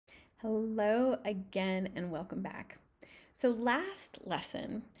Hello again and welcome back. So last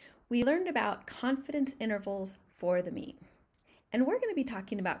lesson, we learned about confidence intervals for the mean. And we're going to be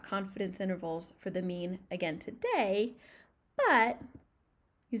talking about confidence intervals for the mean again today, but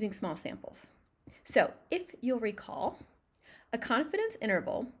using small samples. So if you'll recall, a confidence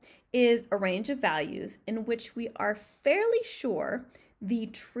interval is a range of values in which we are fairly sure the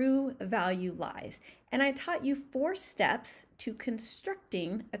true value lies. And I taught you 4 steps to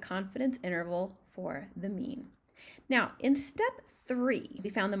constructing a confidence interval for the mean. Now, in step 3, we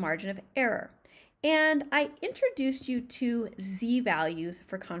found the margin of error. And I introduced you to z-values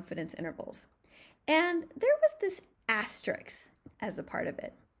for confidence intervals. And there was this asterisk as a part of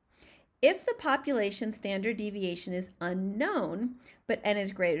it. If the population standard deviation is unknown, but n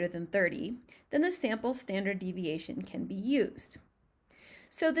is greater than 30, then the sample standard deviation can be used.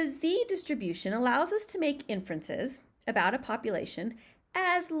 So the z-distribution allows us to make inferences about a population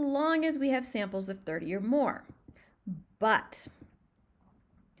as long as we have samples of 30 or more. But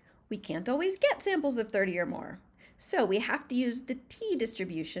we can't always get samples of 30 or more, so we have to use the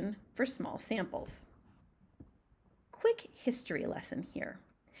t-distribution for small samples. Quick history lesson here.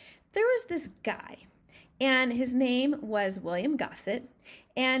 There was this guy, and his name was William Gossett,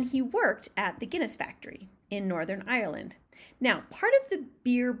 and he worked at the Guinness factory in Northern Ireland. Now, part of the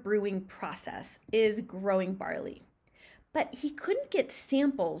beer brewing process is growing barley, but he couldn't get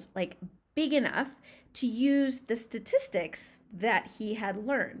samples big enough to use the statistics that he had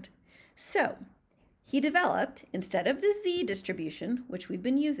learned. So he developed, instead of the z-distribution, which we've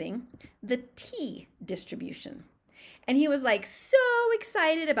been using, the t-distribution. And he was so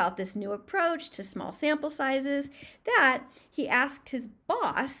excited about this new approach to small sample sizes that he asked his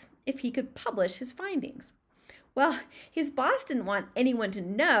boss if he could publish his findings. Well, his boss didn't want anyone to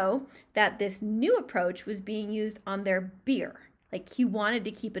know that this new approach was being used on their beer. He wanted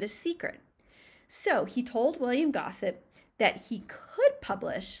to keep it a secret. So he told William Gossett that he could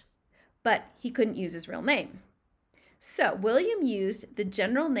publish, but he couldn't use his real name. So William used the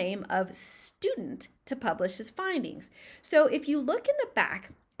general name of student to publish his findings. So if you look in the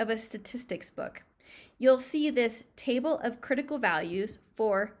back of a statistics book, you'll see this table of critical values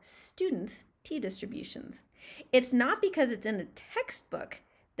for students' t-distributions. It's not because it's in a textbook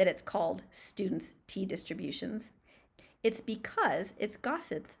that it's called students' t-distributions. It's because it's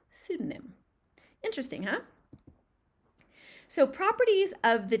Gossett's pseudonym. Interesting, huh? So properties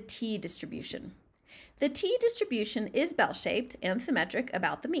of the t-distribution. The t-distribution is bell-shaped and symmetric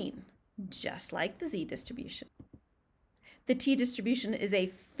about the mean, just like the z-distribution. The t-distribution is a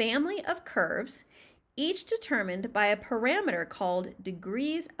family of curves, each determined by a parameter called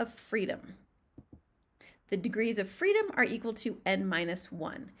degrees of freedom. The degrees of freedom are equal to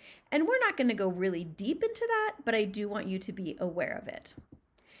n-1. And we're not going to go really deep into that, but I do want you to be aware of it.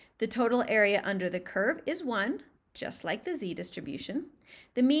 The total area under the curve is 1, just like the z-distribution.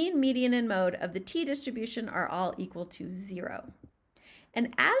 The mean, median, and mode of the t-distribution are all equal to 0.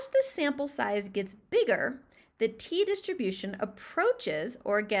 And as the sample size gets bigger, the t-distribution approaches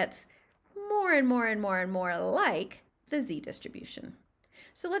or gets more and more and more and more like the z-distribution.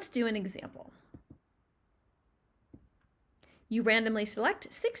 So let's do an example. You randomly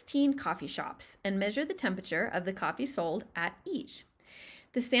select 16 coffee shops and measure the temperature of the coffee sold at each.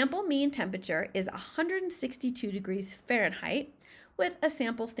 The sample mean temperature is 162 degrees Fahrenheit with a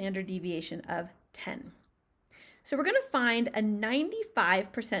sample standard deviation of 10. So we're going to find a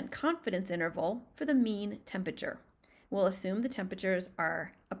 95% confidence interval for the mean temperature. We'll assume the temperatures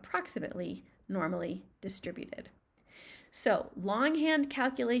are approximately normally distributed. So longhand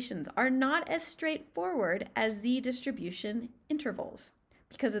calculations are not as straightforward as z-distribution intervals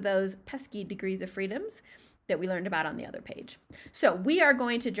because of those pesky degrees of freedoms that we learned about on the other page. So we are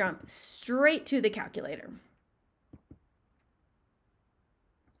going to jump straight to the calculator.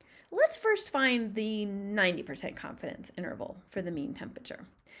 Let's first find the 90% confidence interval for the mean temperature.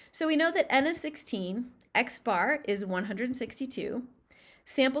 So we know that n is 16, x bar is 162,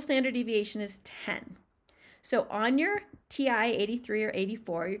 sample standard deviation is 10. So on your TI 83 or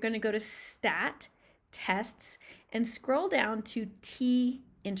 84, you're going to go to Stat, Tests, and scroll down to T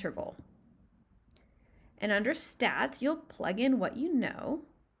interval. And under Stats, you'll plug in what you know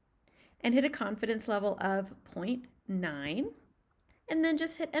and hit a confidence level of 0.9, and then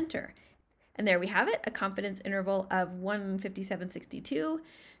just hit Enter. And there we have it, a confidence interval of 157.62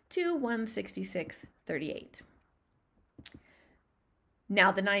 to 166.38.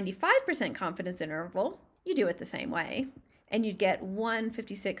 Now the 95% confidence interval, you do it the same way, and you'd get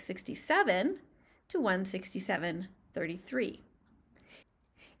 156.67 to 167.33.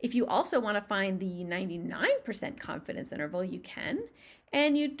 If you also want to find the 99% confidence interval, you can,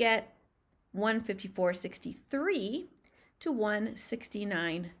 and you'd get 154.63 to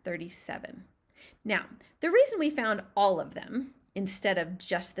 169.37. Now, the reason we found all of them instead of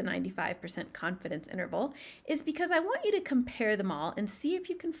just the 95% confidence interval is because I want you to compare them all and see if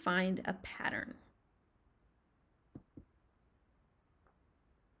you can find a pattern.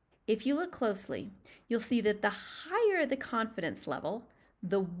 If you look closely, you'll see that the higher the confidence level,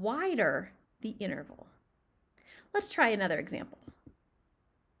 the wider the interval. Let's try another example.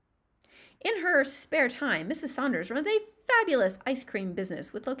 In her spare time, Mrs. Saunders runs a fabulous ice cream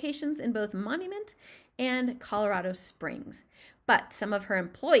business with locations in both Monument and Colorado Springs. But some of her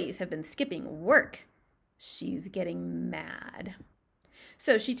employees have been skipping work. She's getting mad.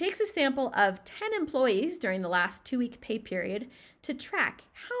 So she takes a sample of 10 employees during the last 2-week pay period to track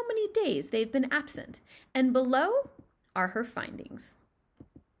how many days they've been absent. And below are her findings.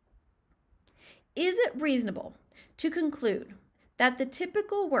 Is it reasonable to conclude that the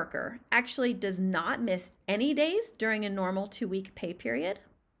typical worker actually does not miss any days during a normal 2-week pay period?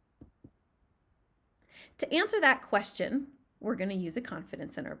 To answer that question, we're going to use a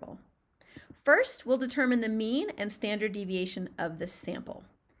confidence interval. First, we'll determine the mean and standard deviation of the sample.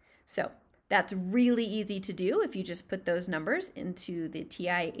 So that's really easy to do if you just put those numbers into the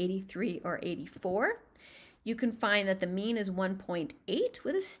TI 83 or 84. You can find that the mean is 1.8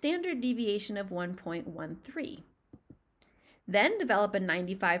 with a standard deviation of 1.13. Then develop a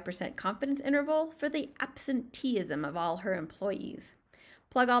 95% confidence interval for the absenteeism of all her employees.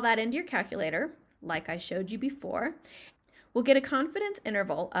 Plug all that into your calculator, like I showed you before. We'll get a confidence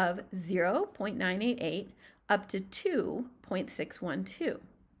interval of 0.988 up to 2.612.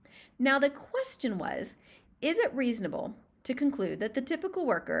 Now the question was, is it reasonable to conclude that the typical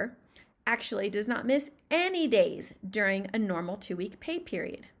worker actually does not miss any days during a normal 2-week pay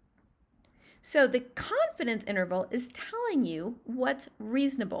period? So the confidence interval is telling you what's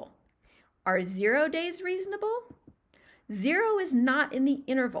reasonable. Are 0 days reasonable? 0 is not in the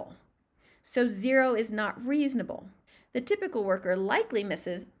interval, so 0 is not reasonable. The typical worker likely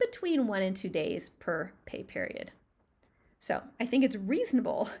misses between 1 and 2 days per pay period. So I think it's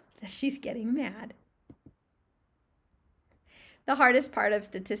reasonable that she's getting mad. The hardest part of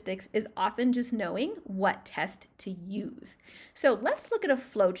statistics is often just knowing what test to use. So let's look at a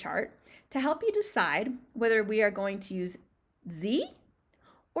flow chart to help you decide whether we are going to use Z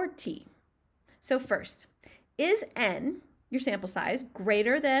or T. So first, is N, your sample size,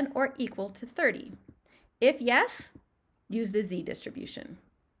 greater than or equal to 30? If yes, use the Z distribution.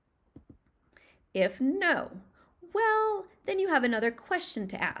 If no, well, then you have another question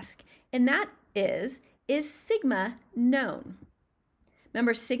to ask, and that is sigma known?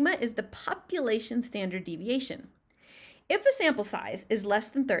 Remember, sigma is the population standard deviation. If a sample size is less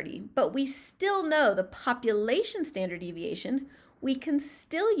than 30, but we still know the population standard deviation, we can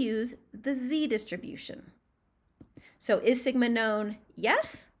still use the Z distribution. So is sigma known?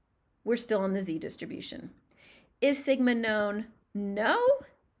 Yes, we're still in the Z distribution. Is sigma known? No,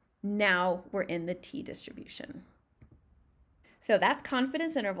 now we're in the T distribution. So that's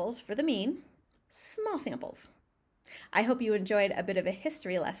confidence intervals for the mean, small samples. I hope you enjoyed a bit of a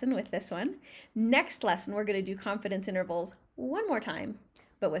history lesson with this one. Next lesson, we're going to do confidence intervals one more time,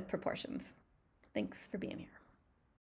 but with proportions. Thanks for being here.